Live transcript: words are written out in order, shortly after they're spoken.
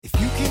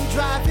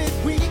drive it,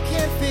 we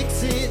can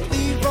fix it.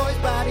 Leroy's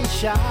Body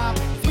Shop.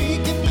 We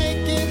can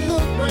make it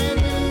look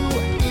brand new.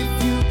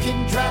 If you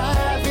can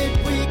drive it,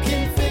 we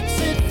can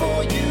fix it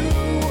for you.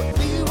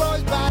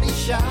 Leroy's Body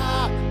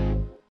Shop.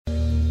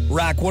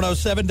 Rock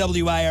 107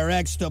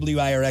 WIRX,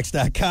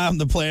 WIRX.com,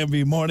 the Plan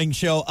B Morning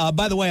Show.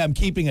 By the way, I'm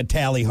keeping a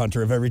tally,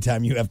 Hunter, of every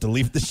time you have to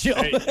leave the show.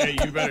 Hey,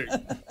 you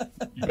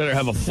better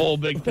have a full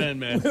big pen,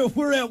 man.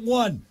 We're at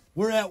one.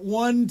 We're at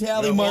one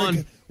tally mark.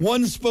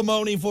 One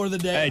Spumoni for the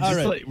day. Hey, all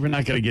right. We're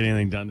not going to get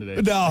anything done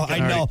today. No, I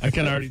know. I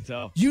can already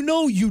tell. You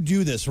know you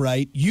do this,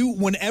 right?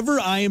 Whenever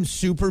I am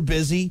super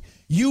busy,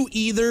 you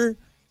either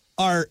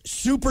are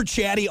super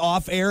chatty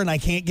off air and I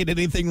can't get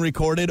anything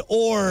recorded,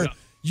 or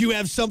you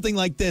have something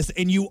like this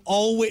and you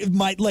always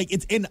might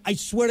and I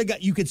swear to God,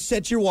 you could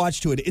set your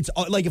watch to it. It's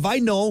like if I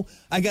know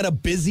I got a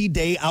busy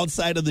day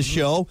outside of the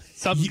show,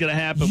 something's going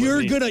to happen.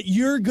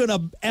 You're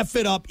gonna F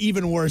it up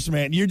even worse,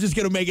 man. You're just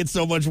going to make it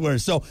so much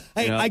worse. So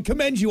I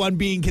commend you on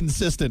being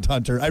consistent,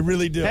 Hunter. I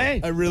really do. Hey,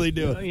 I really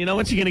do. You know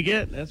what you're going to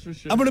get, that's for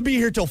sure. I'm going to be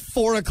here till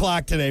 4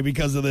 o'clock today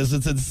because of this.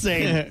 It's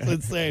insane. It's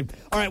insane.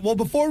 All right, well,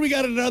 before we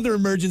got another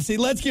emergency,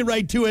 let's get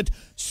right to it.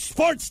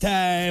 Sports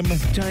time.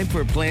 Time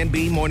for Plan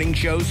B Morning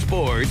Show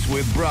Sports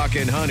with Brock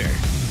and Hunter.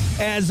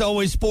 As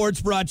always,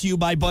 sports brought to you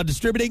by Bud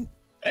Distributing.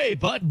 Hey,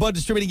 Bud. Bud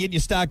Distributing getting you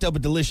stocked up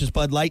with delicious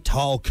Bud Light,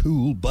 tall,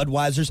 cool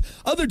Budweisers,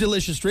 other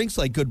delicious drinks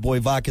like Good Boy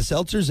Vodka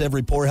Seltzers,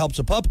 Every Pour Helps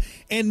a Pup,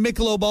 and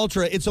Michelob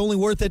Ultra. It's only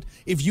worth it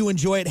if you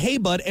enjoy it. Hey,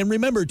 Bud, and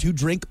remember to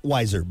drink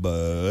wiser,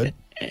 Bud.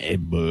 Hey,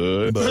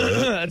 Bud.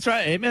 That's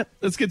right. Hey, man,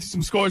 let's get to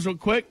some scores real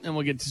quick, and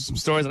we'll get to some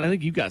stories. And I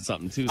think you got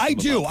something, too. I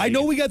do. I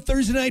know we got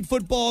Thursday Night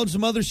Football and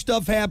some other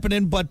stuff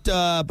happening, but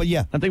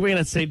yeah. I think we're going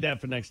to save that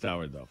for next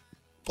hour, though.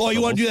 Oh,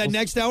 you want to do that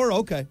next hour?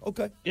 Okay.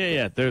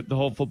 Yeah. The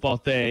whole football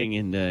thing,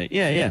 and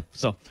yeah.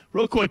 So,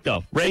 real quick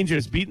though,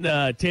 Rangers beating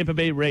the Tampa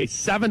Bay Rays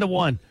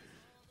 7-1.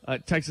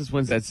 Texas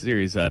wins that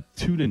series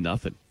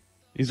 2-0.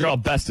 These are all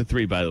best of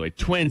three, by the way.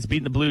 Twins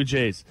beating the Blue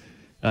Jays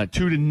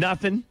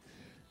 2-0.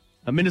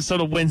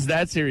 Minnesota wins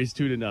that series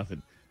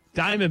 2-0.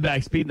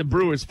 Diamondbacks beating the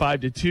Brewers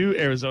 5-2.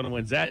 Arizona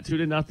wins that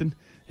 2-0.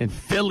 And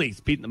Phillies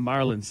beating the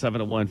Marlins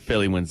 7-1.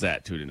 Philly wins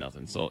that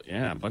 2-0. So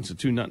yeah, a bunch of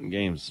 2-0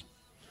 games.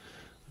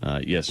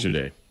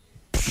 Yesterday.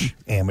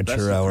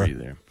 Amateur hour.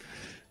 There.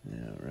 Yeah,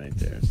 right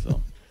there.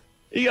 So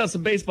you got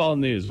some baseball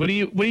news. What do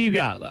you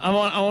got? I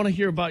want to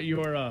hear about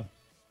your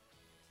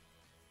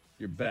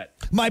bet.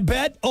 My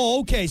bet?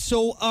 Oh, okay.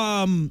 So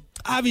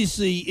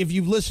obviously if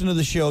you've listened to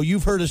the show,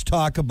 you've heard us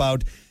talk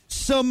about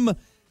some,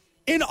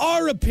 in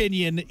our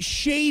opinion,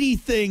 shady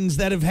things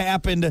that have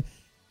happened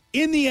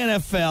in the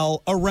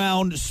NFL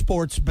around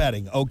sports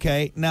betting,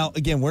 okay? Now,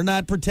 again, we're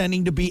not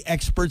pretending to be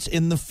experts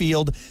in the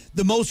field.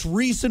 The most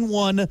recent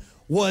one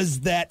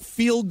was that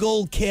field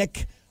goal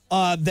kick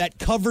that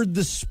covered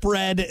the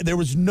spread. There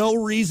was no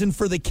reason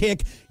for the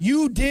kick.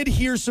 You did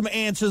hear some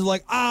answers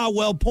like,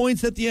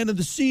 points at the end of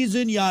the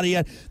season, yada,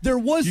 yada. You're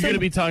going to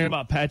be talking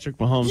about Patrick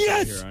Mahomes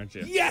here, aren't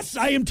you? Yes,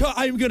 I am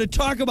going to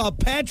talk about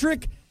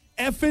Patrick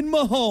effing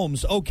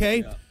Mahomes, okay?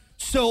 Yeah.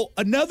 So,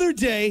 another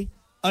day,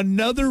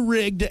 another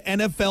rigged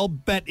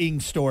NFL betting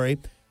story.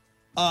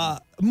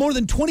 More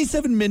than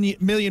 27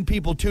 million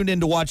people tuned in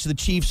to watch the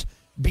Chiefs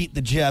beat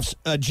the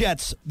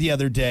Jets the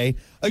other day.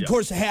 Of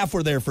course, half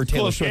were there for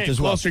Taylor Swift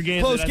as well. Close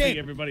game. I think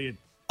everybody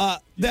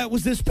that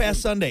was this past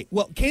Sunday.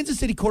 Well, Kansas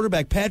City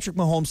quarterback Patrick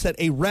Mahomes set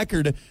a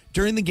record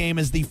during the game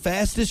as the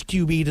fastest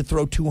QB to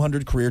throw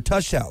 200 career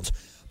touchdowns.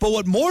 But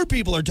what more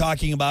people are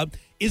talking about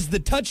is the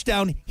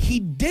touchdown he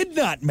did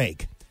not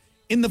make.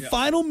 In the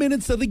final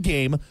minutes of the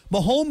game,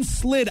 Mahomes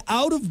slid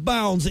out of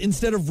bounds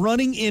instead of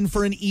running in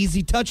for an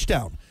easy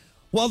touchdown.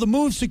 While the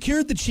move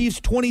secured the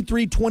Chiefs'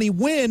 23-20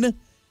 win,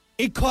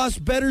 it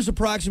cost bettors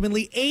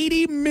approximately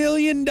 $80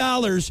 million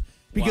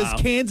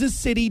because Kansas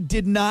City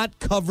did not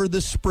cover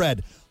the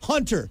spread.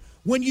 Hunter,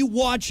 when you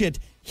watch it,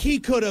 he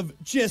could have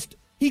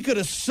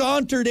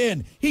sauntered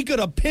in. He could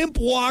have pimp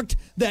walked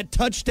that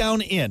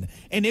touchdown in,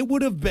 and it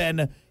would have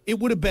been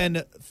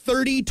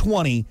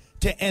 30-20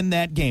 to end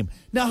that game.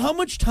 Now, how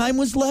much time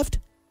was left?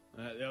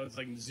 That was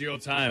like zero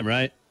time,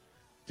 right?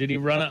 Did he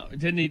run out?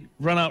 Didn't he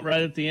run out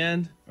right at the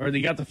end, or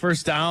they got the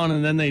first down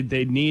and then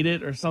they need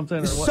it or something?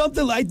 Or what?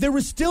 Something like there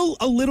was still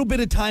a little bit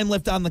of time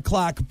left on the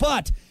clock,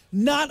 but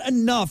not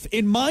enough,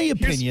 in my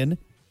opinion.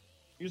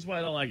 Here's why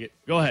I don't like it.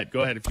 Go ahead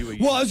if you.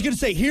 Well, I was going to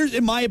say, here's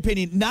in my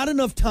opinion, not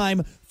enough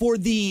time for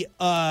the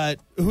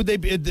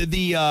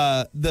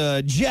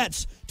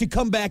Jets to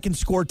come back and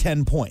score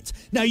 10 points.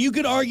 Now you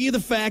could argue the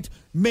fact.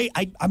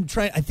 I'm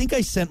trying. I think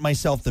I sent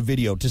myself the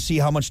video to see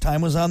how much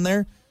time was on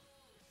there.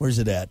 Where's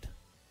it at?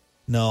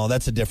 No,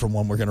 that's a different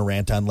one we're going to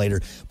rant on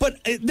later. But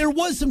there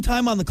was some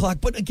time on the clock,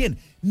 but again,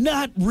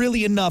 not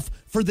really enough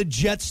for the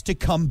Jets to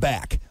come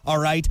back, all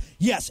right?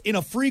 Yes, in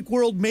a freak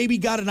world, maybe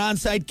got an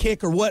onside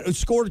kick or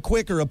scored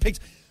quick or a pick.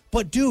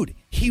 But, dude,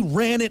 he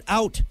ran it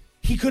out.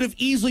 He could have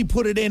easily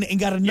put it in and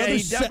got another. Yeah,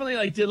 he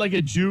definitely did like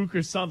a juke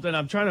or something.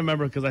 I'm trying to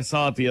remember because I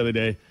saw it the other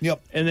day.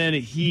 Yep. And then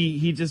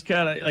he just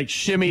kind of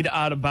shimmied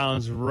out of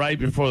bounds right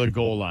before the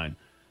goal line.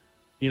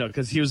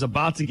 because he was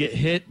about to get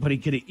hit, but he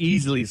could have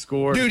easily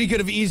scored. Dude, he could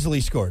have easily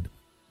scored.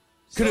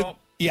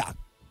 Yeah.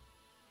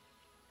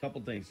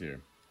 Couple things here.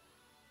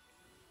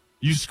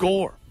 You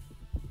score.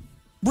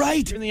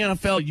 Right. You're in the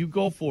NFL, you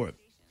go for it.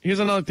 Here's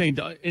another thing.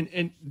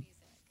 And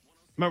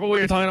remember we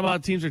were talking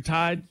about teams are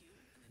tied,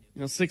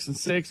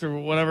 6-6 or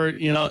whatever.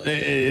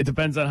 It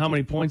depends on how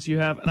many points you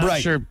have. And I'm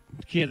sure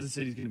Kansas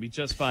City's going to be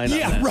just fine.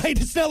 Yeah, on that. right.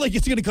 It's not like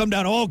it's going to come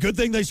down. Oh, good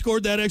thing they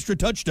scored that extra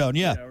touchdown.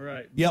 Yeah. Yeah,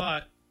 right. Yep.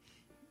 But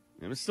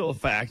it's still a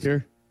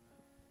factor.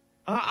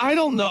 I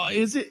don't know.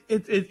 Is it?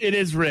 It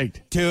is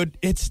rigged, Dude.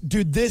 This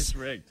it's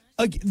rigged.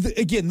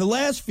 Again, the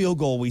last field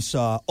goal we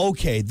saw.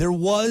 Okay, there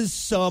was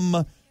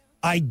some,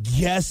 I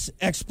guess,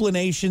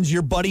 explanations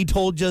your buddy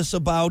told us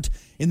about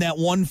in that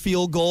one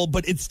field goal,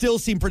 but it still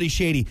seemed pretty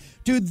shady.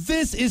 Dude,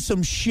 this is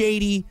some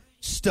shady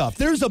stuff.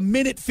 There's a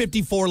minute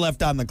 54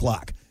 left on the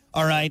clock.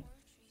 All right.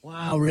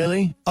 Wow,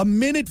 really? A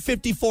minute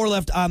 54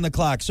 left on the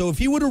clock. So if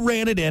he would have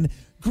ran it in,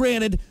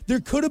 granted, there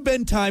could have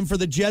been time for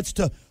the Jets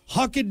to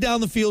huck it down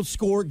the field,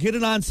 score, get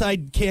an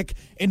onside kick,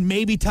 and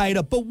maybe tie it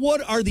up. But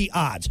what are the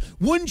odds?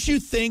 Wouldn't you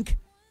think,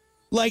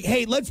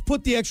 hey, let's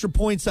put the extra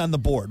points on the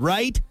board,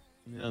 right?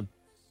 Yeah.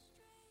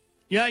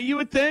 Yeah, you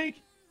would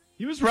think.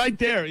 He was right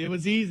there. It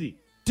was easy.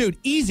 Dude,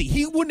 easy.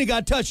 He wouldn't have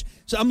got touched.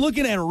 So I'm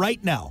looking at it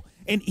right now.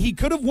 And he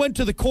could have went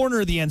to the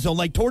corner of the end zone,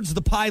 towards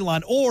the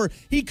pylon, or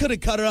he could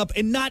have cut it up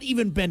and not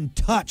even been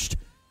touched.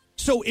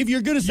 So if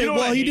you're going to say,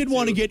 he didn't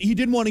want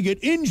to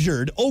get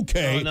injured,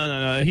 okay.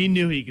 No. He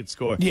knew he could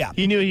score. Yeah.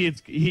 He knew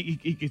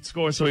he could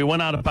score, so he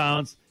went out of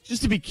bounds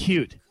just to be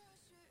cute.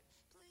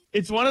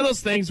 It's one of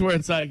those things where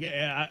it's like,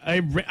 I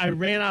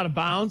ran out of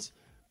bounds,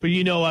 but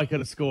I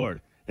could have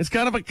scored. It's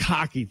kind of a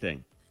cocky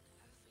thing.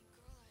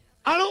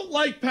 I don't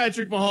like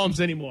Patrick Mahomes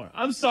anymore.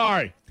 I'm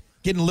sorry.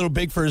 Getting a little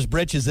big for his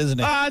britches, isn't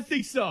it? I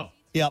think so.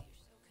 Yep.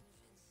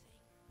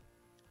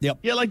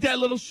 Yeah, like that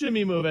little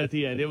shimmy move at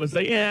the end. It was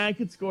like, I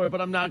could score,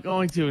 but I'm not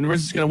going to. And we're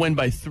just going to win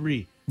by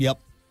 3. Yep.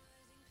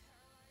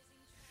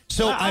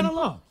 So I don't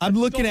know. I'm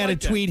looking at a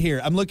tweet here.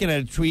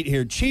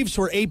 Chiefs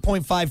were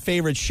 8.5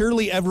 favorites.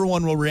 Surely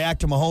everyone will react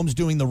to Mahomes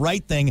doing the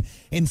right thing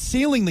and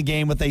sealing the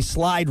game with a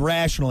slide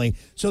rationally.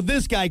 So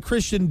this guy,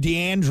 Christian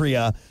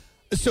DeAndrea,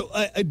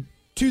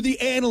 to the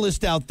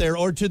analyst out there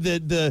or to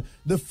the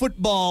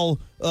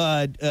football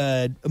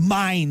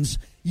minds,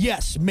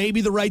 yes, maybe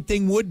the right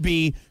thing would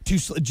be to.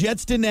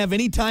 Jets didn't have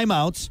any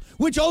timeouts,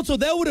 which also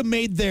that would have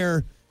made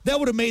their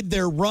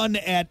run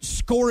at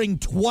scoring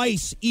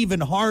twice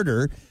even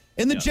harder.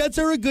 And the Jets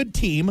are a good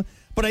team,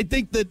 but I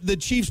think that the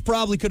Chiefs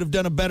probably could have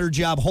done a better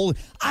job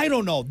holding. I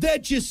don't know.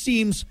 That just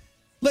seems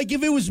like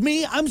if it was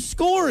me, I'm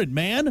scoring,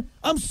 man.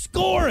 I'm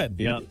scoring.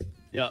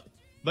 Yeah.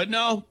 But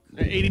no,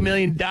 $80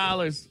 million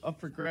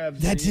up for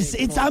grabs. That's just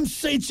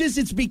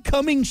it's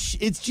becoming.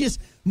 It's just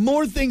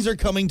more things are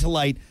coming to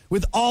light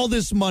with all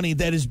this money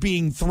that is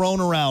being thrown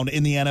around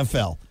in the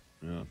NFL.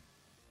 Yeah.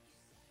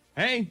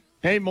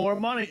 Hey, more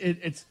money.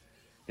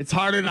 It's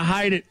harder to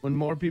hide it when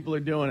more people are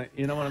doing it.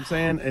 You know what I'm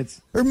saying?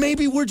 Or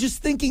maybe we're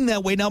just thinking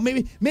that way now.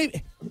 Maybe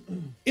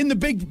in the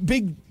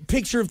big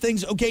picture of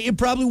things, okay, it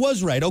probably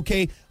was right.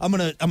 Okay, I'm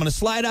gonna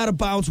slide out of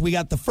bounds. We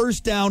got the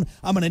first down.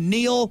 I'm gonna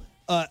kneel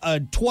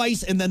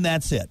twice, and then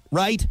that's it.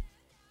 Right?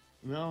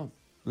 No,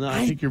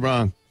 I think you're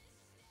wrong.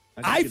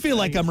 I feel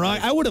like I'm wrong.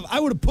 I would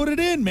have put it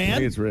in, man. I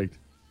think it's rigged.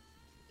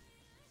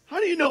 How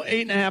do you know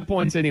 8.5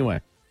 points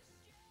anyway?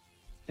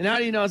 And how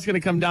do you know it's going to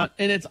come down?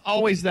 And it's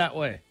always that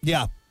way.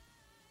 Yeah.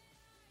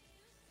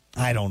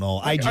 I don't know.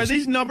 Are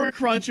these number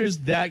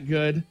crunchers that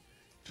good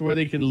to where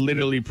they can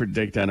literally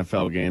predict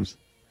NFL games?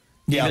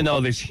 Yeah. Even though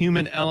there's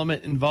human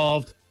element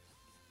involved,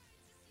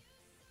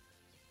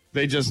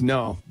 they just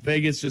know.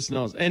 Vegas just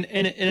knows. And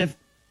if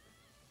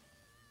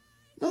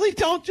no, they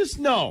don't just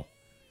know.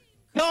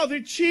 No,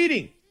 they're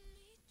cheating.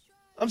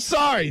 I'm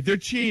sorry, they're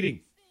cheating.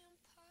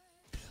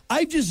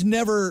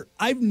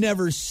 I've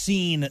never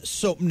seen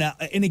so now.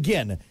 And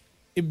again,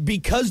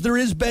 because there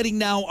is betting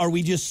now, are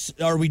we just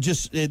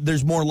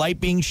there's more light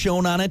being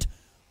shown on it,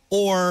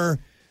 or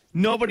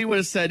nobody would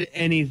have said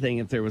anything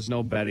if there was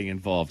no betting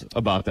involved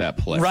about that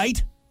play.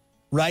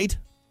 Right.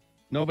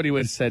 Nobody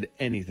would have said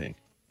anything.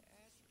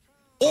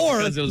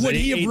 Or would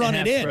he have run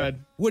it in?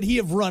 Spread. Would he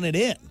have run it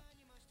in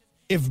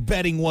if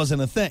betting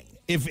wasn't a thing?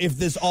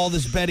 If all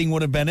this betting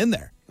would have been in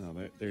there? Oh,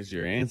 there's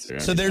your answer.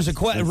 So there's a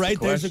question, right?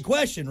 There's a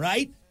question,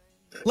 right?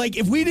 Like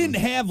if we didn't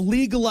have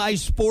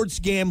legalized sports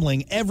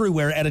gambling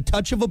everywhere at a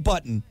touch of a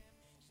button,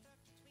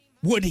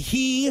 would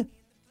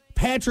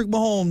Patrick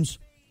Mahomes,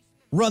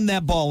 run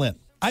that ball in?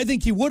 I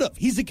think he would have.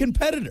 He's a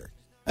competitor.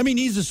 I mean,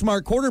 he's a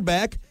smart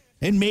quarterback,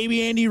 and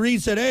maybe Andy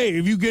Reid said, "Hey,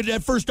 if you get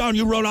that first down,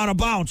 you run out of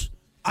bounds."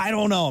 I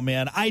don't know,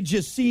 man. I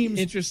just seems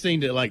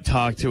interesting to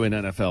talk to an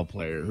NFL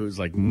player who's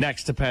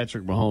next to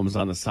Patrick Mahomes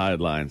on the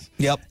sidelines.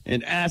 Yep.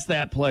 And ask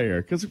that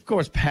player, because of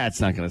course Pat's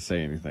not going to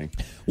say anything.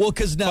 Well,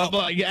 because now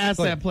but you ask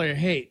that player,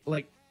 hey,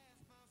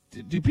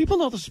 do people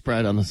know the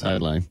spread on the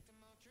sideline?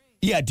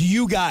 Yeah. Do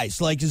you guys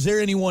is there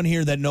anyone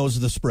here that knows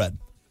the spread?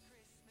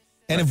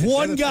 And if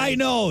one guy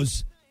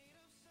knows,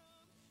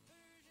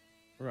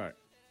 right?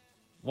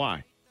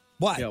 Why?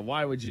 Why? Yeah,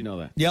 why would you know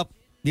that? Yep.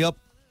 Well,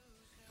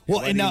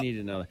 Why and do now you need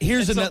to know that?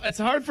 here's And so another. it's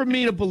hard for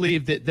me to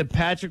believe that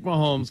Patrick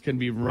Mahomes can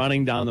be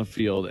running down the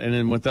field and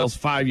then with those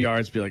 5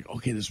 yards be like,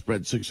 okay, the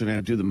spread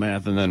 6.5, do the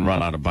math, and then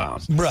run out of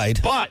bounds. Right.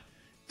 But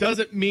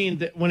doesn't mean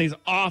that when he's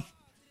off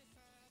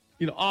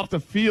the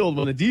field,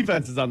 when the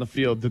defense is on the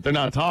field, that they're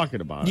not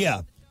talking about it.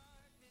 Yeah.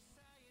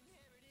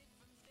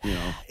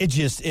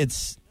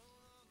 Is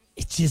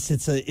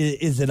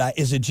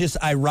it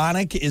just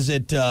ironic? Is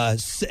it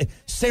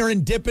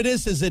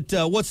serendipitous? Is it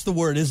what's the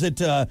word? Is it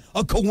a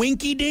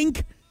coinky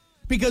dink?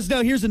 Because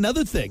now here's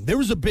another thing. There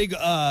was a big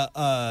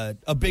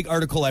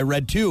article I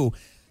read too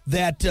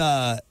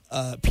that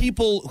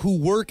people who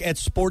work at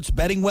sports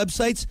betting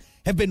websites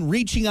have been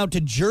reaching out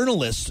to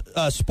journalists,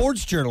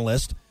 sports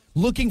journalists,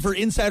 looking for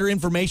insider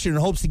information in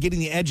hopes of getting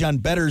the edge on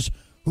bettors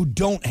who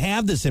don't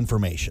have this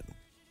information.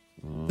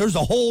 There's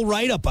a whole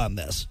write-up on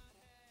this.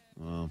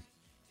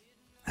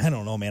 I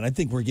don't know, man. I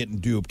think we're getting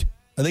duped.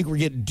 I mean,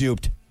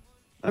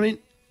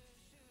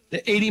 the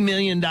 $80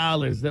 million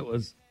that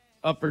was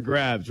up for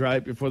grabs,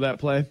 right, before that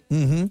play?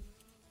 Mm-hmm.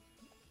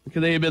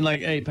 Because they had been like,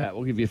 hey, Pat,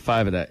 we'll give you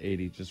 5 of that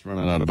 80. Just run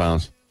it out of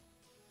bounds.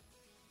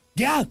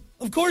 Yeah,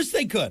 of course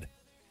they could.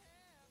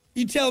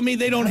 You tell me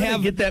they don't How do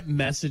have... they get that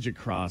message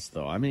across,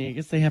 though? I mean, I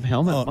guess they have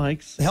helmet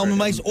mics. Helmet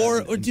mics.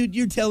 Or, dude,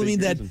 you're telling me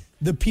that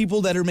the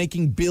people that are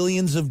making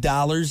billions of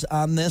dollars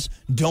on this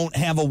don't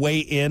have a way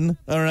in,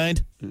 all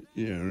right?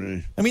 Yeah,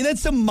 right. I mean,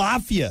 that's some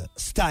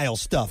mafia-style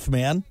stuff,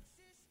 man.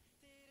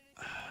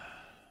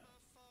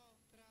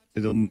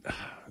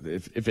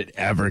 If it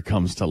ever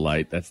comes to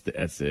light, that's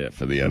it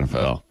for the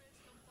NFL.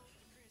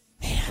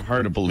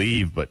 Hard to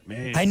believe, but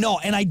man. I know,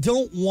 and I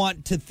don't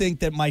want to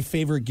think that my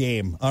favorite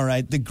game, all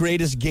right, the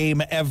greatest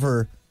game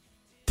ever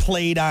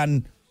played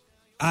on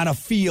a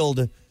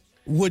field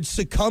would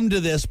succumb to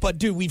this. But,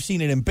 dude, we've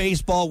seen it in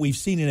baseball. We've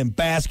seen it in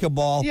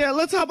basketball. Yeah,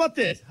 how about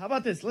this?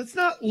 Let's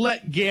not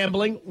let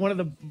gambling, one of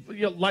the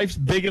life's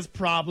biggest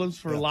problems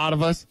for a lot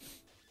of us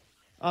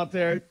out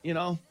there,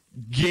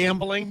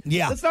 gambling.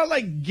 Yeah. Let's not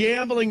let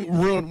gambling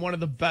ruin one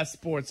of the best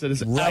sports that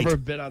has ever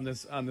been on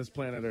this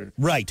planet Earth.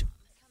 Right.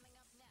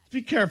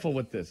 Be careful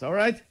with this, all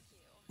right?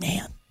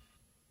 Man.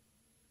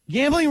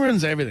 Gambling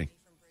ruins everything.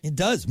 It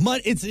does.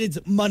 It's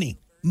money.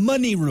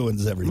 Money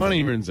ruins everything.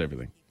 Money ruins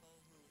everything.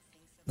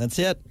 That's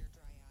it.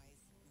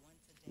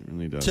 It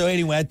really does. So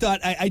anyway, I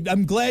thought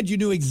I'm glad you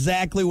knew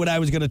exactly what I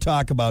was going to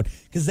talk about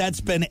because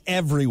that's been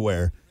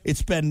everywhere.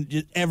 It's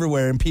been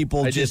everywhere, and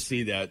people just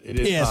see that it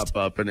is pissed.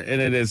 pop up, and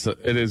it is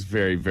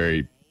very,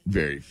 very,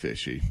 very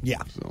fishy.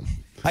 Yeah. So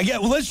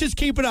Well, let's just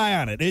keep an eye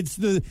on it.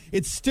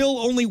 It's still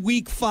only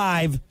week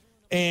 5,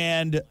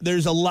 and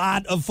there's a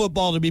lot of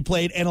football to be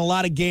played and a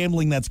lot of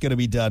gambling that's going to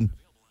be done.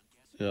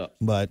 Yeah.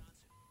 But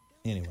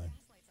anyway,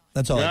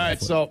 that's all. All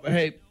right. So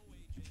hey, I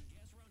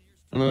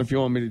don't know if you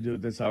want me to do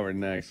it this hour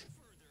next.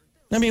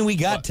 I mean, we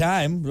got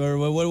time. Or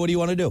what do you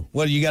want to do?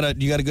 What you got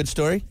a good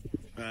story?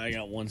 I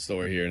got one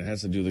story here. It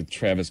has to do with the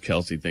Travis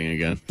Kelce thing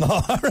again.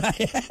 All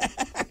right.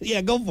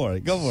 Yeah, go for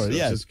it.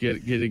 Yeah. Just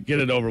get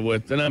it over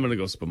with. Then I'm going to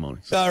go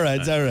Spumoni. All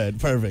right.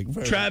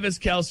 Perfect. Travis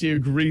Kelce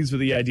agrees with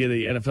the idea that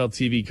the NFL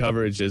TV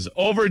coverage is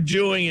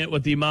overdoing it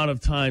with the amount of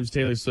times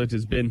Taylor Swift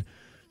has been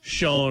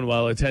shown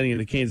while attending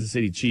the Kansas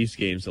City Chiefs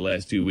games the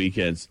last 2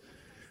 weekends.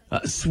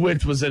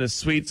 Swift was in a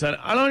suite. So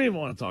I don't even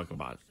want to talk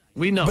about it.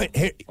 We know. But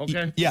here,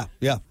 okay? Yeah.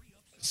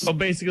 So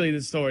basically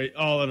the story,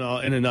 all in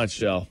all, in a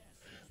nutshell.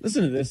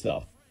 Listen to this,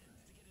 though.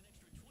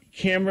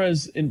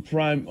 Cameras in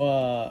prime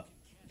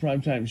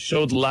time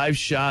showed live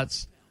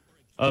shots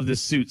of the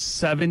suit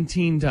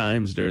 17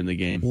 times during the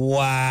game.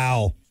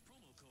 Wow.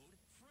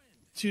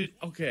 Dude,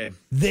 okay.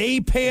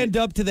 They panned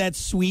up to that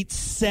suite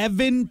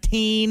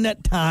 17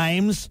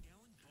 times.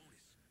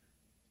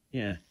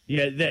 Yeah.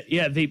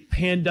 They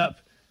panned up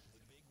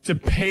to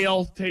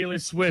pale Taylor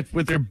Swift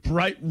with their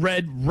bright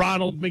red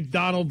Ronald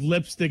McDonald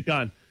lipstick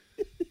on.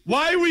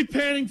 Why are we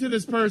panning to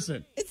this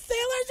person? It's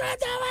Taylor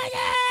Swift. Oh my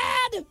God.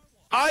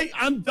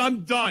 I'm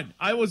done.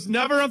 I was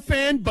never a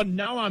fan, but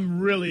now I'm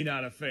really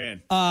not a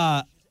fan.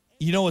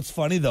 You know what's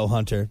funny though,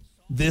 Hunter?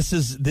 This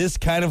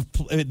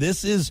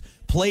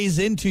plays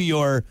into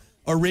your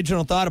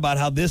original thought about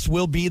how this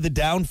will be the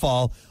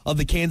downfall of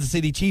the Kansas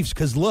City Chiefs.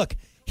 Because look,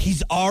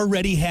 he's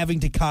already having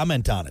to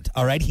comment on it.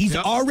 All right, he's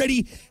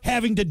already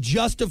having to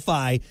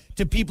justify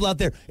to people out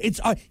there.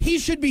 He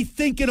should be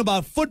thinking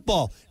about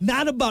football,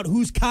 not about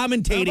who's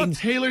commentating. Not about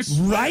Taylor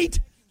Swift. Right?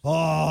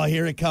 Oh,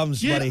 here it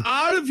comes, Get buddy.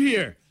 out of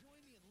here.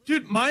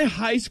 Dude, my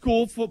high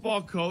school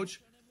football coach,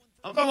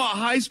 I'm talking about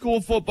high school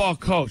football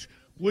coach,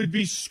 would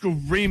be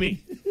screaming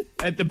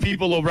at the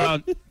people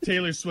around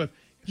Taylor Swift.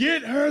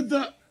 Get her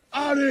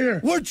out of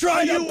here. We're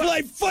trying to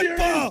play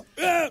football.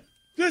 Yeah.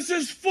 This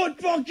is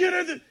football. Get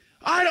her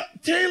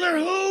Taylor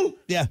who?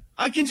 Yeah.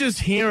 I can just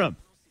hear him.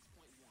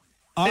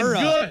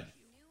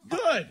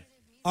 Good.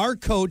 Our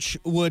coach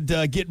would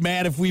get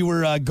mad if we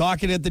were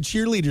gawking at the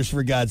cheerleaders,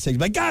 for God's sake.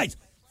 Like, guys,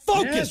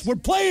 focus. Yes. We're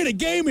playing a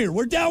game here.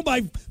 We're down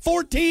by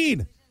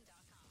 14.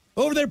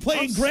 Over there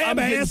playing grab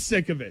I'm getting ass.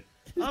 sick of it.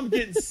 I'm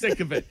getting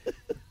sick of it.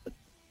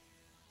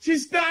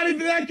 She's not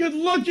even that good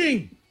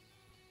looking.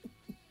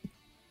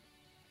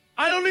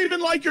 I don't even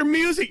like her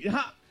music.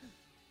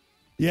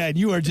 Yeah, and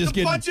you are just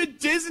a bunch of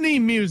Disney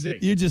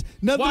music. You just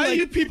nothing. Why like,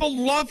 do people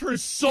love her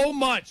so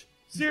much?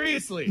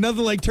 Seriously,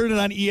 nothing like turning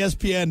on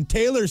ESPN.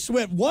 Taylor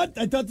Swift. What?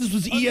 I thought this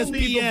was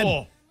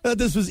ESPN. I thought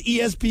this was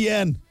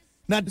ESPN,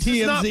 not this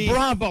TMZ. Is not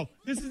Bravo.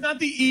 This is not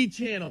the E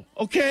channel.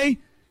 Okay,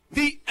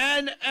 the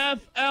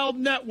NFL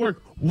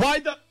Network.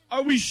 Why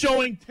are we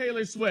showing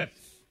Taylor Swift?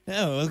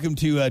 Yeah, welcome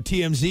to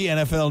TMZ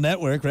NFL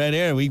Network right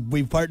here.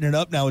 We've partnered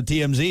up now with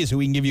TMZ so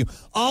we can give you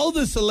all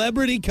the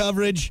celebrity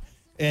coverage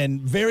and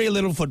very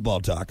little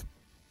football talk.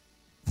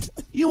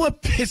 You know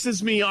what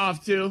pisses me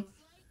off, too?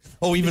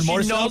 Oh, even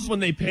more so? She knows when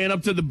they pan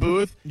up to the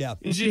booth. Yeah.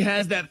 And she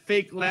has that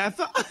fake laugh.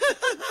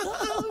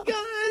 Oh,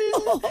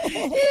 God.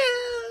 Yeah.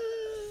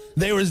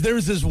 There was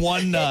this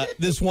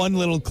one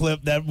little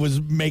clip that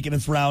was making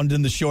its round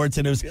in the shorts,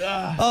 and it was,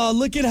 oh,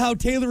 look at how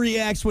Taylor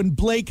reacts when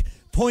Blake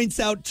points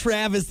out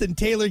Travis and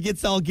Taylor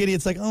gets all giddy.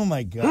 It's like, oh,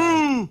 my God.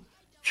 Who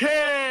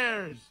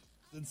cares?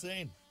 It's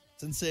insane.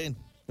 It's insane.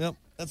 Yep,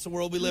 that's the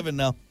world we live in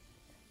now.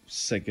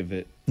 Sick of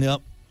it.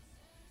 Yep.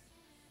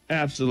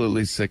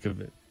 Absolutely sick of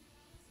it.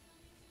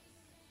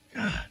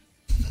 God.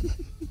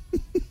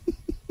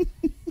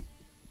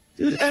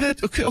 Dude,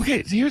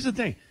 okay, so here's the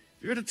thing.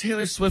 You're at a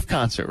Taylor Swift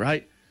concert,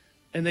 right?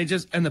 And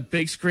the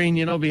big screen,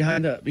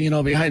 behind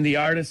the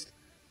artist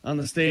on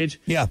the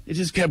stage. Yeah. It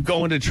just kept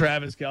going to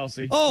Travis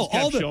Kelce. Oh,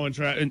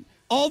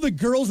 all the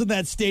girls in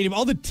that stadium,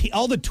 all the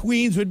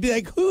tweens would be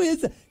like, "Who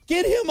is that?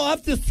 Get him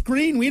off the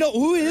screen.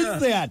 Who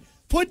is that?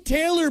 Put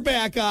Taylor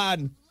back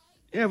on."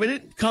 Yeah, we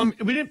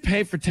didn't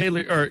pay for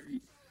Taylor or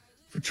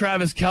for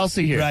Travis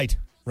Kelce here.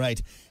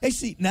 Right. Hey,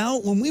 see, now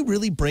when we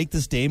really break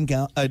this game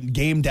down,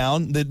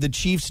 the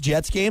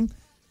Chiefs-Jets game,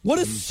 what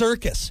a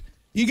circus.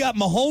 You got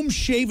Mahomes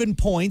shaving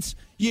points.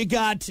 You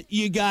got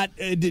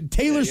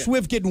Taylor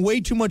Swift getting way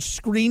too much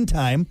screen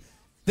time.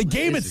 The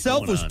game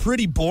itself was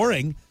pretty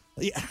boring.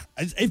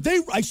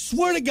 I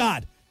swear to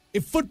God,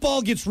 if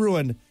football gets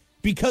ruined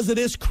because of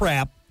this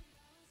crap,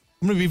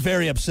 I'm going to be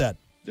very upset.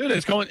 Dude,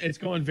 it's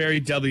going very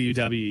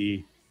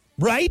WWE.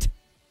 Right?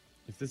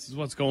 If this is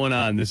what's going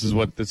on, this is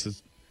what this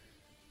is.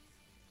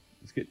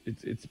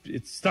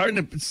 It's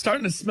starting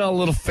to smell a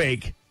little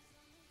fake.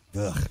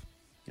 Ugh.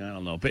 I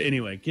don't know, but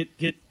anyway,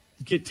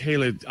 get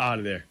Taylor out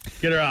of there.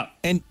 Get her out.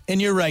 And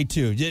you're right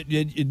too.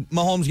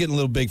 Mahomes getting a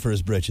little big for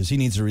his britches. He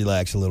needs to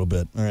relax a little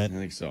bit. All right. I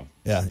think so.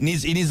 Yeah,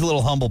 he needs a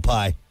little humble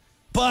pie.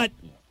 But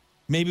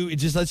maybe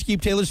let's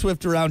keep Taylor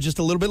Swift around just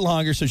a little bit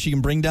longer so she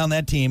can bring down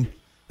that team.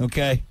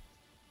 Okay.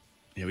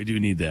 Yeah, we do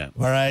need that.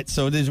 All right.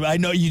 So I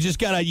know you just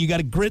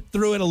gotta grit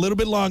through it a little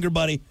bit longer,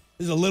 buddy.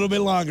 Just a little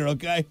bit longer,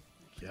 okay?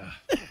 Yeah.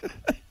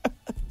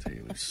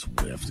 Taylor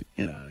Swift,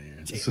 get out of here.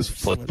 This is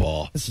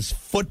football. This is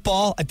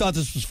football? I thought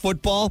this was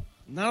football.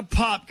 Not a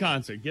pop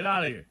concert. Get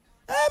out of here.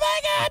 Oh, my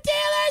God,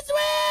 Taylor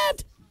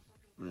Swift!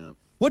 Yeah.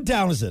 What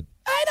down is it?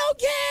 I don't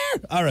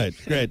care. All right,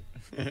 great.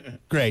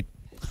 Great.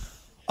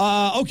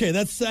 Okay,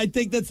 I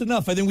think that's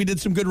enough. I think we did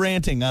some good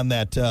ranting on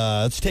that.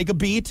 Let's take a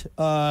beat.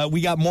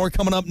 We got more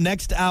coming up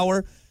next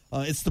hour.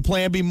 It's the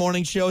Plan B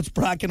Morning Show. It's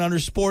Brock and Hunter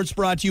Sports,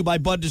 brought to you by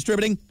Bud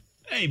Distributing.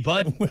 Hey,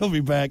 Bud. We'll be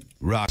back.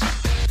 Rock.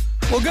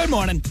 Well, good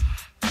morning.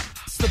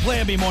 It's the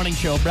Plan B Morning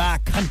Show.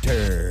 Brock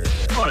Hunter.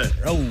 Morning.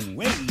 Oh,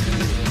 wait.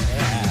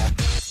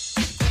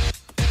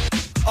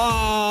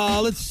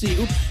 Let's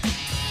see.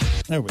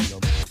 Oops. There we go.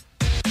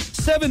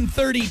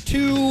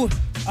 7:32.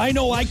 I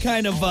know I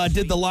kind of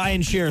did the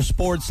lion's share of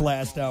sports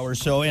last hour,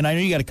 and I know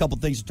you got a couple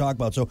things to talk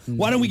about. So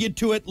why don't we get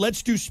to it?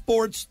 Let's do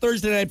sports,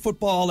 Thursday night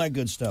football, all that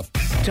good stuff.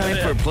 Time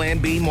for Plan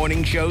B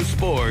Morning Show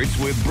Sports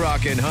with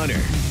Brock and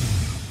Hunter.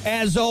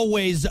 As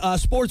always,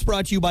 sports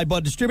brought to you by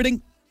Bud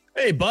Distributing.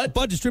 Hey, Bud.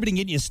 Bud Distributing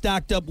getting you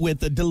stocked up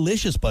with a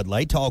delicious Bud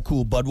Light, tall,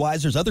 cool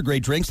Budweisers, other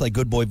great drinks like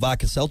Good Boy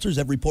Vodka Seltzers.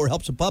 Every pour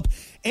helps a pup.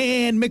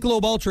 And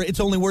Michelob Ultra. It's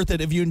only worth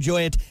it if you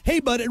enjoy it. Hey,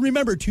 Bud, and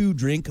remember to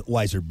drink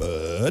wiser,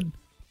 Bud.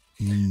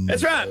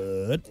 That's right.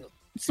 Bud.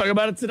 Let's talk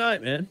about it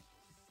tonight, man.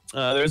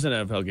 There's an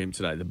NFL game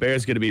tonight. The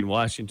Bears going to be in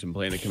Washington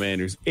playing the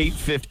Commanders.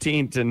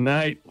 8:15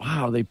 tonight.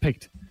 Wow, they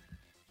picked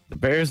the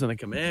Bears and the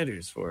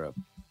Commanders for a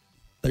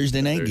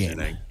Thursday night game.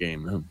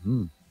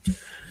 Mm-hmm.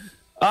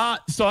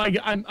 So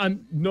I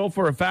know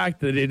for a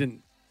fact that they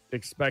didn't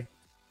expect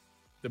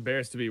the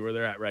Bears to be where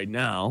they're at right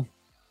now.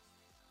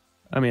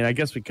 I mean, I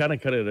guess we kind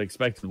of could have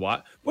expected.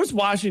 What's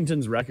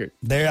Washington's record?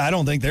 I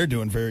don't think they're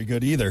doing very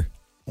good either.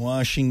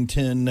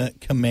 Washington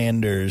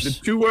Commanders.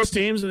 The two worst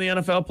teams in the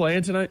NFL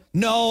playing tonight?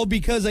 No,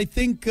 because I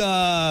think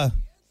the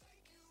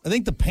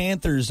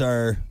Panthers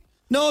are.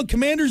 No,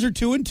 Commanders are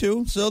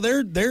 2-2, so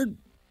they're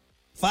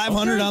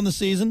 500 on the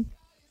season.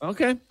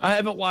 Okay, I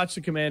haven't watched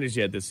the Commanders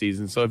yet this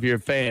season, so if you're a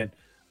fan,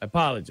 I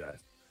apologize.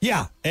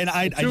 Yeah, and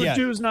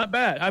 2-2 is not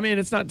bad. I mean,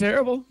 it's not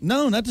terrible.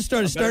 No, not to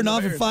start. Starting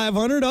off at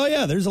 500. Oh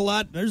yeah, there's a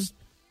lot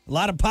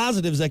of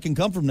positives that can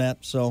come from that.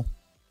 So, all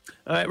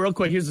right, real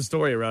quick, here's the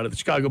story around it. The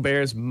Chicago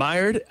Bears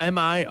mired,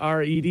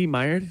 M-I-R-E-D,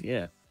 mired,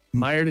 yeah,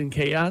 mired in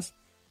chaos.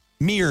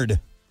 Mirrored.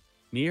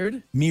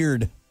 Mirrored?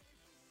 Mirrored.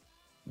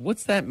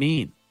 What's that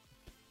mean?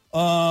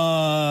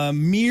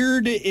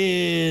 Mired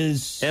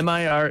is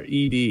Mired.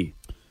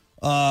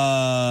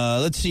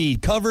 Let's see,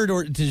 covered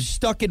or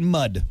stuck in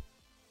mud.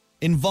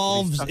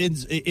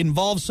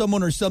 Involves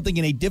someone or something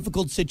in a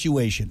difficult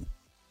situation.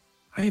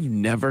 I've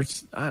never.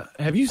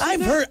 Have you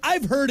seen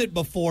I've heard it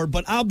before,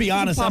 but I'll be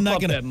honest, I'm not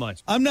gonna that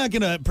much. I'm not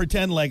gonna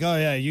pretend like, oh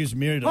yeah, I use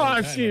mirrored. Oh,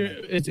 I've seen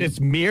it. It's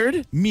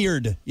mirrored.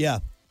 Mirrored, yeah.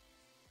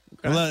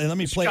 Okay. Let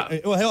me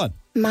play. Oh, hold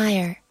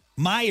on.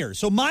 Meyer.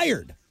 So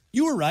mired.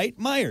 You were right.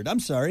 Mired. I'm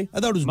sorry. I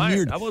thought it was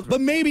Mired. mirrored.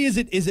 But maybe is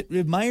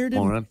it mired?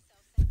 Hold on.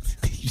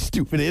 You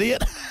stupid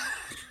idiot.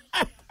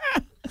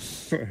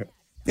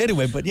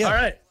 Anyway, but yeah. All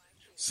right.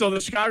 So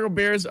the Chicago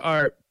Bears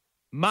are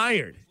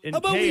mired in How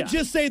about chaos. we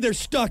just say they're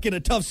stuck in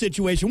a tough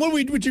situation?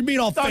 What you mean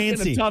all Stuck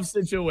fancy? in a tough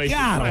situation.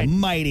 God Right.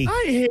 almighty.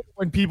 I hate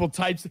when people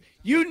type.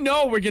 We're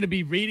going to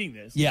be reading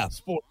this. Yeah.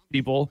 Sports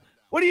people.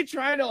 What are you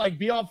trying to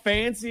be all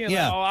fancy? And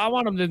Yeah. I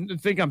want them to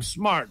think I'm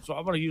smart, so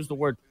I'm going to use the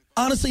word.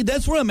 Honestly,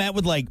 that's where I'm at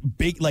with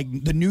big,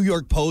 the New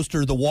York Post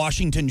or the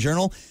Washington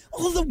Journal.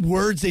 All the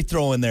words they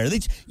throw in there.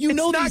 It's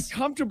not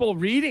comfortable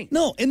reading.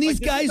 No, and these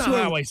this guys is not who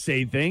are how I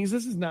say things.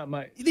 This is not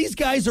my. These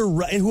guys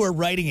who are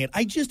writing it,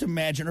 I just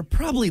imagine are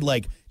probably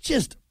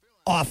just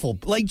awful,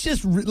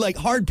 just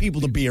hard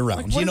people to be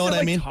around. You know what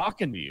I mean?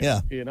 Talking to you.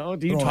 Yeah. You know,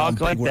 do you talk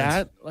like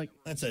that?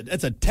 That's a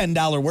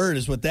 $10 word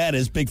is what that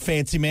is, big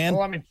fancy man.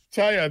 Well, let me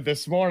tell you,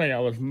 this morning I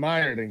was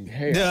mired in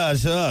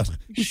chaos. Who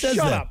says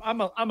Shut that? up.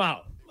 I'm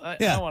out. I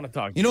don't want to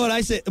talk to you. You know what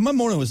I say? My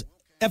morning was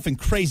effing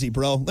crazy,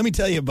 bro. Let me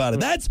tell you about it.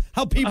 That's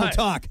how people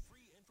talk.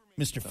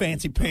 Mr.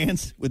 Fancy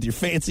Pants with your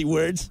fancy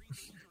words.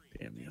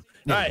 Damn you.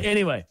 All right,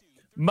 anyway.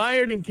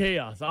 Mired in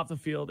chaos off the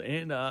field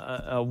and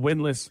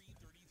winless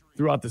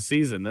throughout the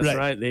season. That's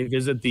right. They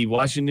visit the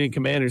Washington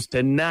Commanders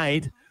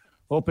tonight,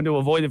 hoping to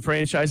avoid the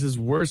franchise's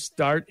worst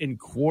start in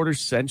quarter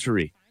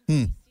century.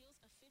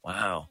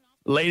 Wow.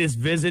 The latest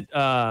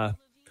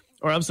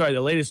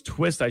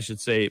twist, I should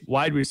say,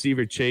 wide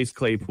receiver Chase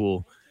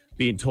Claypool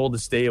being told to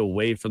stay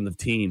away from the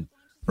team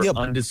for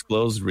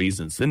undisclosed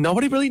reasons. And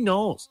nobody really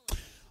knows.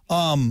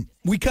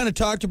 We kind of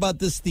talked about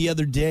this the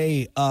other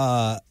day.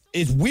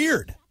 It's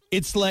weird.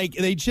 It's like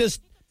they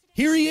just,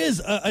 here he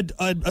is,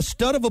 a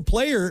stud of a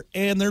player,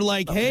 and they're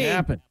like,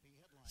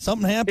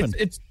 something happened.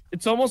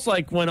 It's almost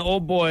like when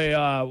old boy,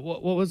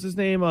 what was his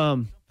name?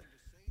 When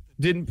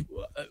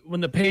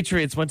the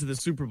Patriots went to the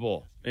Super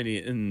Bowl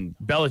and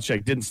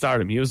Belichick didn't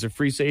start him. He was their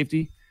free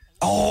safety.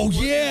 Oh,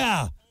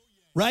 yeah.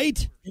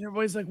 Right? And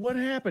everybody's like, what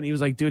happened? He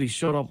was like, dude, he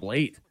showed up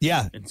late.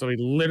 Yeah. And so he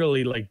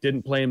literally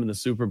didn't play him in the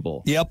Super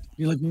Bowl. Yep.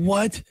 You're like,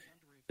 what?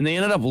 And they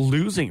ended up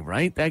losing,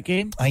 right, that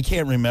game? I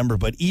can't remember,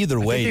 but either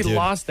way, they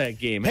lost that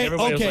game. And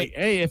everybody was like,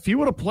 hey, if he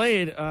would have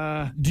played.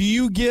 Do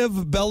you give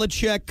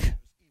Belichick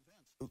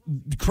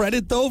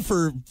credit, though,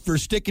 for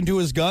sticking to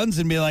his guns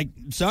and be like,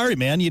 sorry,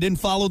 man, you didn't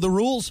follow the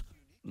rules?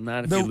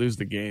 Not if you lose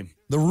the game.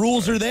 The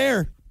rules are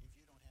there.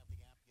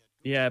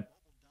 Yeah.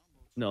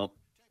 No.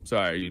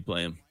 Sorry, you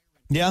play him.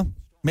 Yeah.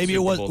 Maybe it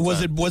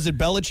was it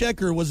Belichick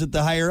or was it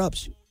the higher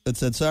ups that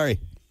said sorry?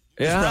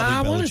 Yeah,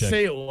 I want to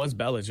say it was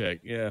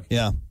Belichick. Yeah.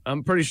 Yeah.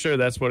 I'm pretty sure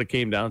that's what it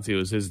came down to,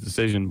 was his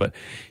decision. But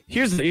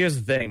here's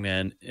the thing,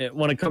 man.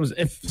 When it comes,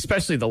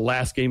 especially the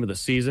last game of the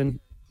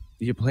season,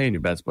 you're playing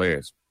your best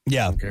players.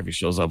 Yeah. I don't care if he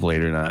shows up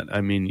late or not.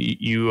 I mean,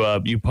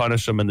 you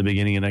punish him in the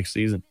beginning of next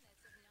season.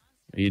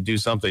 You do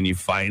something, you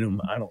fine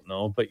him. I don't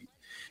know. But,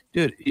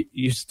 dude,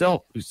 you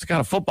still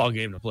got a football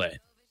game to play.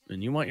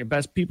 And you want your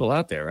best people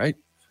out there, right?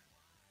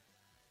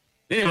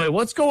 Anyway,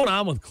 what's going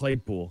on with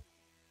Claypool?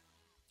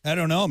 I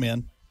don't know,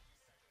 man.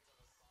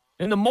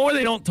 And the more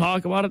they don't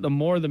talk about it, the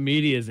more the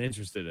media is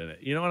interested in it.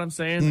 You know what I'm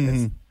saying?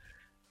 Mm-hmm.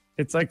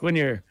 It's like when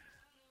your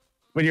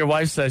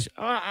wife says,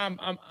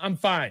 I'm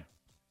fine.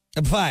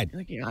 I'm fine.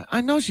 Like, yeah,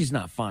 I know she's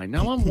not fine.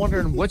 Now I'm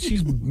wondering what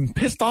she's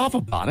pissed off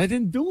about. I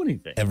didn't do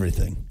anything.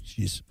 Everything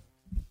she's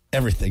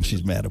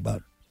mad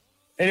about.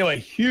 Anyway,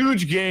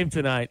 huge game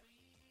tonight.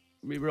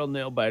 Be a real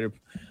nail biter.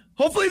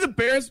 Hopefully the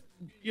Bears,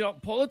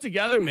 pull it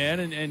together,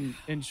 man,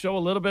 and show a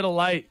little bit of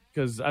light,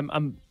 because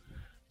I'm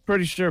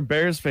pretty sure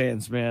Bears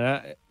fans,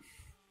 man,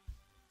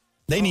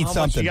 they need how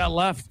something. Much you got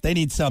left? They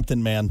need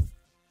something, man.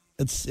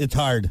 It's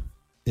hard.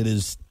 It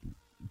has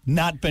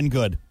not been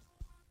good.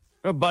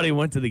 My buddy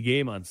went to the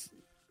game on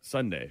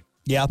Sunday.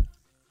 Yeah,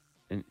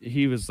 and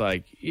he was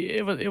like,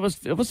 it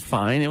was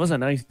fine. It was a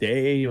nice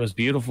day. It was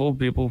beautiful.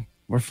 People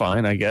were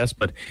fine, I guess.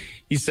 But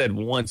he said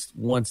once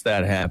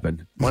that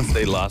happened, once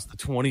they lost the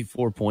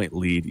 24-point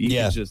lead,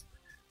 just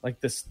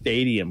like the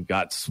stadium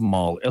got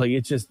small. Like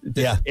it just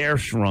air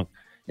shrunk.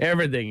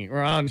 Everything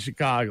around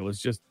Chicago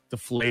was just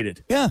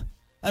deflated. Yeah.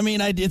 I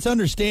mean, it's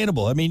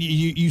understandable. I mean,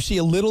 you see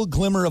a little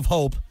glimmer of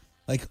hope.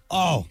 Like,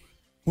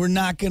 we're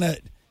not going to.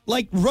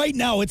 Like, right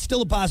now, it's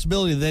still a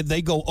possibility that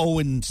they go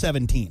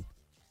 0-17.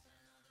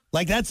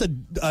 Like, that's a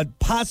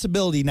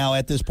possibility now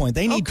at this point.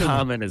 They need How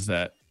common is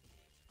that?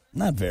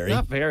 Not very.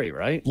 Not very,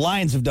 right?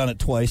 Lions have done it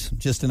twice.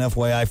 Just an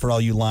FYI for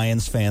all you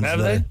Lions fans. Have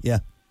they? Yeah.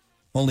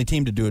 Only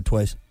team to do it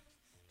twice.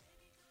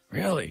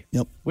 Really?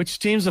 Yep. Which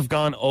teams have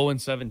gone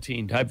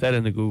 0-17? Type that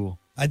into Google.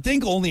 I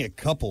think only a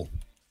couple.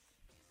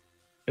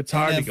 It's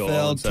hard to go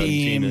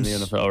 0-17 in the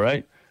NFL,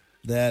 right?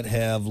 That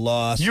have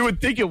lost. You would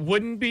think it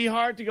wouldn't be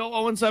hard to go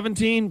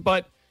 0-17,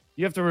 but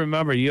you have to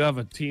remember you have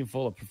a team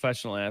full of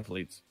professional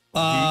athletes.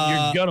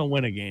 You're going to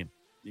win a game.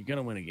 You're going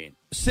to win a game.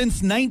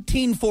 Since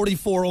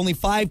 1944, only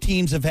 5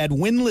 teams have had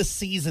winless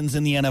seasons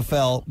in the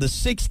NFL. The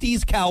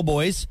 60s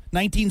Cowboys,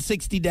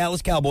 1960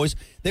 Dallas Cowboys,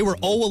 they were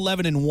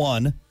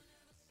 0-11-1.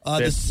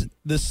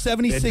 The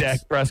 76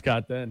 Dak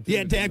Prescott then.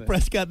 Yeah, Dak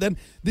Prescott then.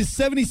 The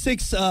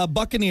 76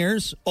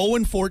 Buccaneers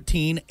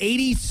 0-14,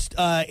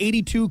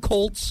 82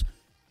 Colts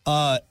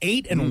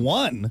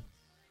 8-1.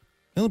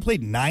 They only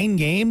played 9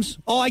 games.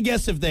 Oh, I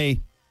guess if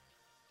they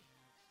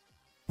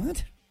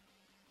what?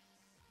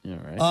 All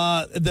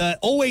right. The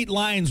 08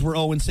 Lions were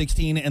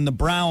 0-16, and the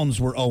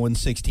Browns were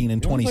 0-16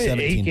 in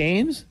 2017. 8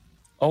 games?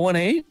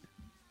 0-8?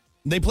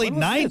 They played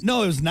 9.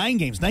 No, it was 9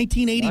 games.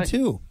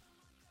 1982.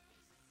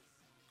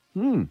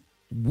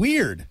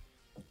 Weird.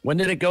 When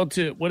did it go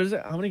to? What is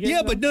it? How many games?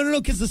 Yeah, but no,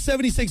 because the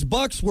 76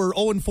 Bucks were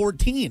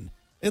 0-14.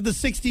 The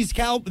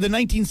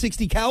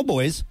 1960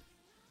 Cowboys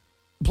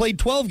played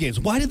 12 games.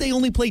 Why did they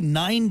only play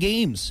 9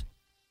 games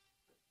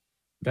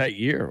that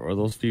year or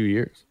those few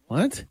years?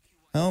 What?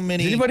 How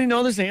many? Does anybody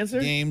know this answer?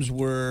 Games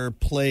were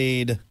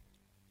played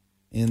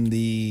in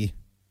the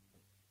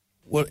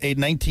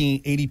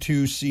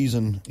 1982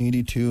 season?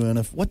 82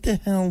 NFL. What the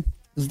hell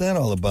is that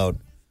all about?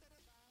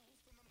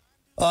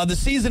 The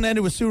season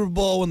ended with Super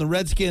Bowl when the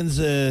Redskins,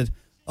 a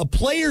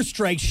player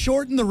strike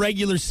shortened the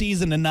regular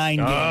season to 9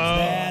 games.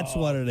 That's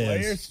what it is.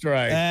 Player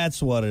strike.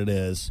 That's what it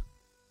is.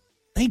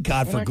 Thank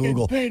God for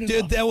Google.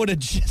 Dude, that would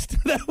have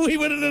we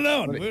would have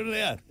known. It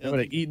would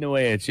have eaten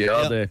away at you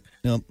all day.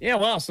 Yep. Yeah,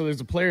 well, so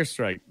there's a player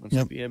strike. It's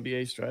like the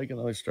NBA strike and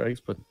other strikes,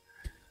 but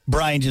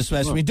Brian just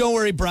messaged me. Don't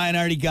worry, Brian, I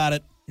already got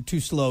it. You're too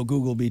slow.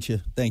 Google beat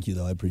you. Thank you,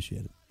 though. I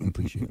appreciate it.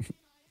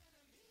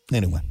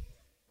 Anyway.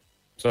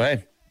 So,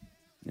 hey.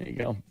 There you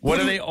go. What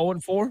are they,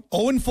 0-4?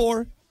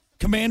 0-4.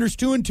 Commanders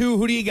 2-2.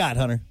 Who do you got,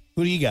 Hunter?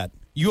 Who do you got?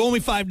 You owe me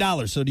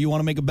 $5, so do you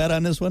want to make a bet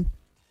on this one?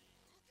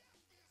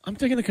 I'm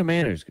taking the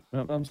Commanders.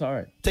 I'm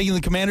sorry. Taking the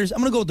Commanders?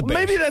 I'm going to go with the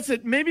Bears. Maybe that's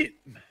it. Maybe.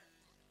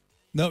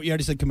 No, you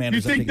already said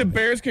Commanders. You think the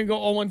Bears can go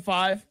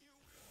 0-5?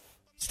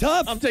 It's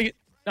tough. I'm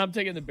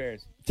taking the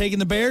Bears. Taking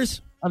the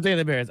Bears? I'm taking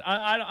the Bears.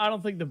 I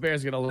don't think the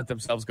Bears are going to let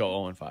themselves go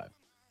 0-5.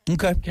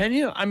 Okay. Can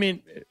you? I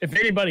mean, if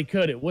anybody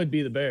could, it would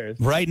be the Bears.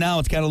 Right now,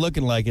 it's kind of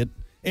looking like it.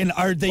 And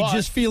are they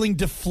just feeling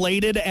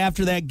deflated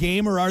after that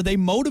game, or are they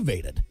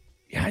motivated?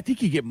 Yeah, I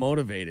think you get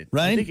motivated.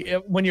 Right? I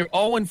think when you're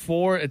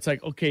 0-4, it's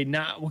like, okay,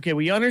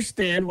 we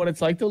understand what it's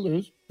like to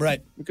lose.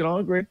 Right. We can all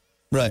agree.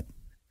 Right.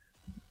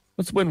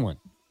 Let's win one.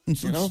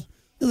 Let's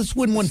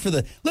win one for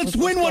the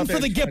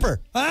Gipper.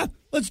 Huh?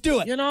 Let's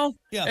do it.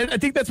 Yeah. And I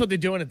think that's what they're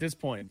doing at this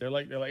point. They're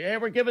like, hey,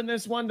 we're giving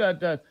this one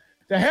to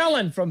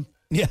Helen from.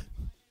 Yeah.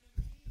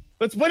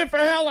 Let's win it for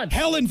Helen.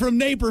 Helen from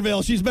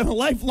Naperville. She's been a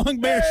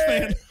lifelong Bears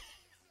fan.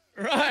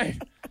 Right.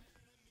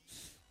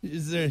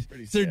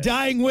 It's their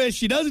dying wish.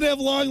 She doesn't have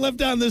long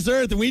left on this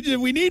earth, and we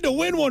need to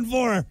win one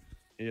for her.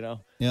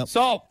 Yep.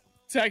 So,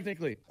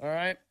 technically, all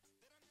right,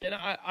 and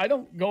I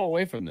don't go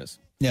away from this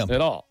at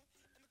all.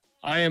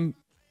 I am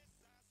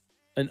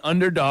an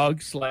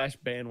underdog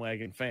 /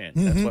 bandwagon fan.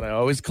 Mm-hmm. That's what I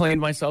always claimed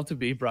myself to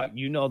be, Brock.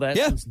 You know that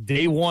since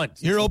day one.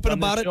 You're open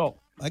about it?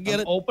 I get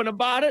it. Open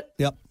about it.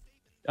 Yep.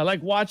 I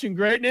like watching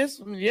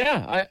greatness.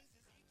 Yeah,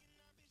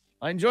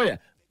 I enjoy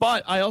that.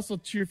 But I also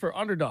cheer for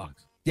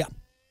underdogs. Yeah.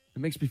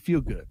 It makes me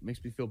feel good. It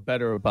makes me feel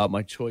better about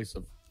my choice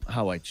of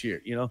how I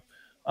cheer,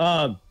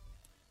 Damn,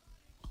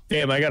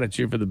 I got to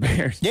cheer for the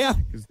Bears. Yeah.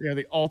 Because they're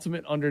the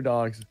ultimate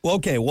underdogs.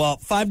 Okay, well,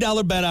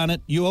 $5 bet on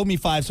it. You owe me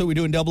 $5, so we're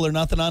doing double or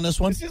nothing on this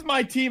one? This is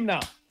my team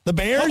now. The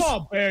Bears? Come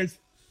on, Bears.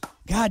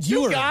 God,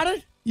 you got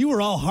it. You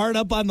were all hard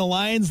up on the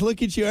Lions.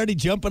 Look at you already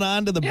jumping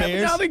on to the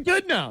Bears. But now they're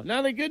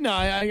good now.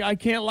 I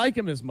can't like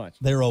them as much.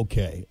 They're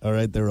okay. All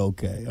right, they're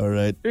okay. All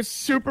right. They're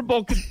Super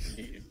Bowl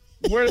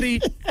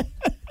worthy.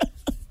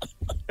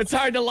 It's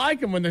hard to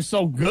like them when they're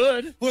so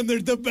good. When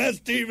they're the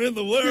best team in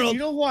the world. You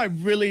know who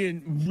I'm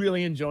really,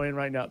 really enjoying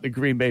right now? The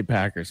Green Bay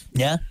Packers.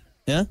 Yeah?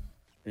 Yeah?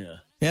 Yeah.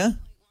 Yeah?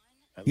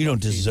 You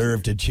don't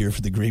deserve to cheer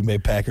for the Green Bay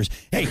Packers.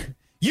 Hey,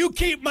 you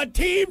keep my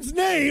team's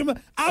name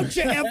out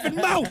your effing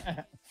mouth.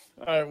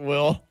 All right,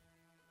 Will.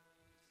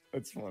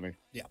 That's funny.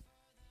 Yeah.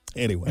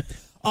 Anyway.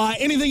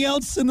 Anything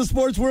else in the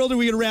sports world, or are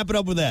we going to wrap it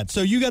up with that?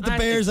 So you got the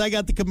Bears, I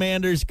got the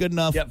Commanders. Good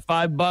enough. Yep,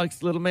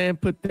 $5, little man.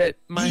 Put that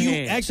in my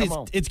hand.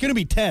 Actually, it's going to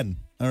be 10,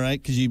 all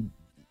right, because you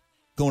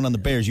going on the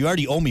Bears. You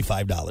already owe me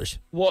 $5.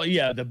 Well,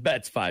 yeah, the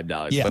bet's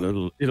 $5, yeah.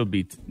 But it'll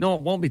be no,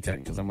 it won't be 10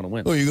 because I'm going to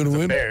win. Oh, you're going to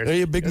win? Bears. Are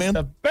you a big man?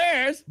 The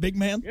Bears. Big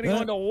man. You're going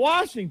to go into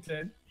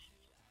Washington.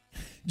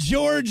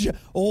 George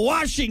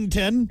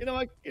Washington. You know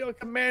what?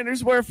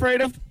 Commanders were afraid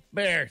of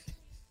Bears.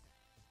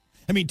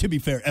 I mean, to be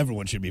fair,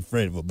 everyone should be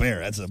afraid of a bear.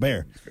 That's a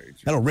bear.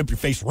 That'll rip your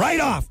face right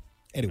off.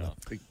 Anyway. No,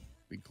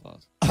 big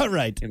claws. All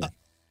right.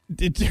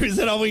 Is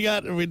that all we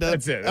got? Are we done?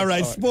 That's it. All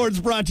right. Sports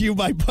brought to you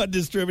by Bud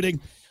Distributing.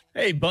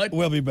 Hey, Bud.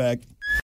 We'll be back.